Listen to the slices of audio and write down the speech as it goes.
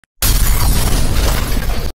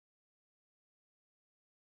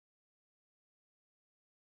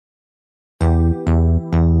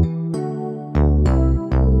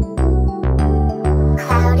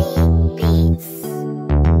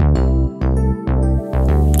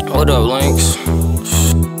What up, Lynx?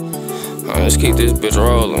 Let's keep this bitch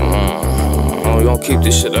rolling. We gon' keep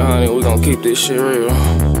this shit 100. We gon' keep this shit real.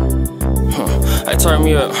 Hey, turn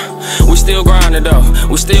me up. We still grinding though.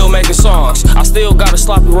 We still making songs. I still got a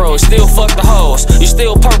sloppy road. Still fuck the hoes. You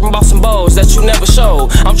still purping about some bows that you never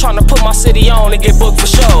showed. I'm tryna put my city on and get booked for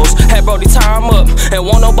shows. Had Brody time up and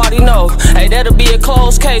won't nobody know. Hey, that'll be a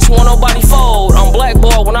closed case. Won't nobody fold. I'm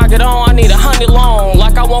blackboard. When I get on, I need 100 long.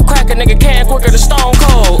 Like I won't crack a nigga can quicker than Stone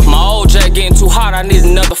Cold. My old jack getting too hot. I need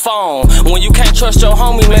another phone. When you can't trust your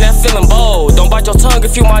homie, man, that feeling bold. Don't bite your tongue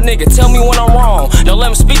if you my nigga. Tell me when I'm wrong. Don't let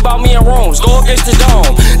him speak about me in rooms. Go against the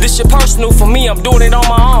dome. This shit personal for me, I'm doing it on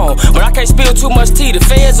my own. But I can't spill too much tea, the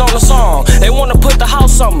feds on the song. They wanna put the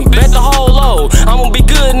house on me, bet the whole load. I'ma be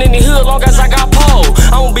good in any hood long as I got pole.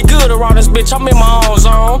 I'ma be good around this bitch, I'm in my own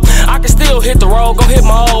zone. I can still hit the road, go hit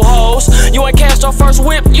my old hoes. You ain't cast your first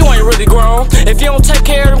whip, you ain't really grown. If you don't take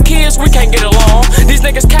care of them kids, we can't get along. These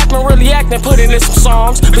niggas capping, really acting, putting in some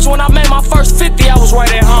songs. Bitch, when I made my first 50, I was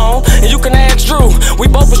right at home. And you can ask Drew, we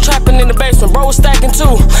both was trapping in the basement, bro was stacking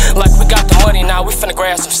too. Like we got the money now, we finna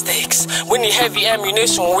grab some sticks. We need heavy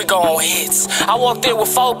ammunition when we go on hits. I walked in with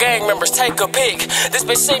 4 gang members, take a pic. This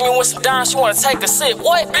bitch see me with some dimes, she wanna take a sip.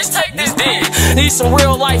 What? Bitch, take this dick. Need some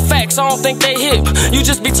real life facts, I don't think they hip. You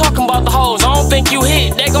just be talking about the hoes, I don't think you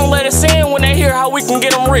hit. They gon' let us in when they hear how we can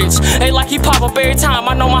get them rich. They like he pop up every time,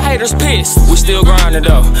 I know my haters pissed. We still grinding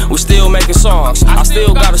though, we still making songs. I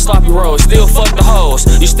still got a sloppy road, still fuck the hoes.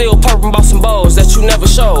 You still purping about some bows that you never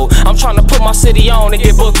showed. I'm tryna put my city on and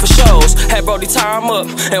get booked for shows. Had Brody time up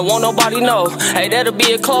and won't nobody know. Hey, that'll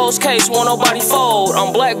be a closed case, won't nobody fold.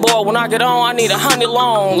 I'm blackboard, when I get on, I need 100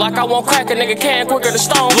 long. Like I won't crack a nigga can quicker than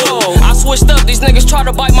Stone Cold. I switched up, these niggas try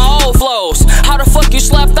to bite my old flows. How the fuck you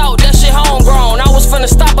slapped out, that shit homegrown. I was finna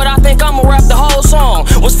stop, but I think I'ma rap the whole song.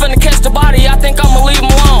 Was finna catch the body, I think I'ma leave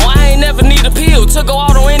him alone. I ain't never need a pill to go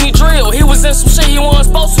out on any drill. He was in some shit he wasn't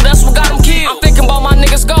supposed to, that's what got him killed. I'm thinking about my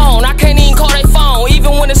niggas gone, I can't even call they phone.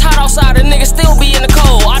 Even when it's hot outside, the niggas still be in the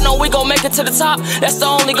cold. I know we gon' make it to the top, that's the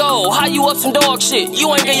only goal. How you up some dog shit,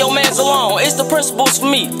 you ain't get your mans alone. It's the principles for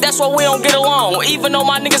me, that's why we don't get along. Even though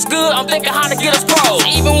my niggas good, I'm thinking how to get us pros.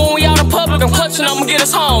 Even when we out in public, I'm clutching, I'ma get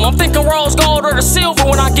us home. I'm thinking rose gold or the silver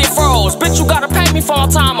when I get froze. Bitch, you gotta pay me for my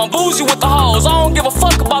time, I'm bougie with the hoes. I don't give a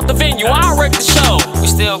fuck about the venue, I'll wreck the show. We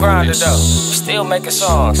still grinding though, we still making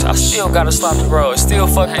songs. I still got a sloppy road, still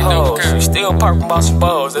fuck the hoes. We still purping about some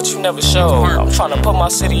bows that you never showed. I'm tryna put my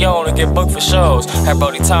city on and get booked for shows. Had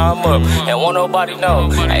Brody time up and won't nobody know.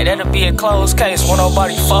 Hey, that'll be a closed case, won't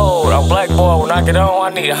nobody fold. I'm blackboard, when I get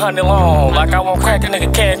on, I need 100 long. Like I won't crack a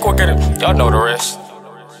nigga can quicker than, y'all know the rest.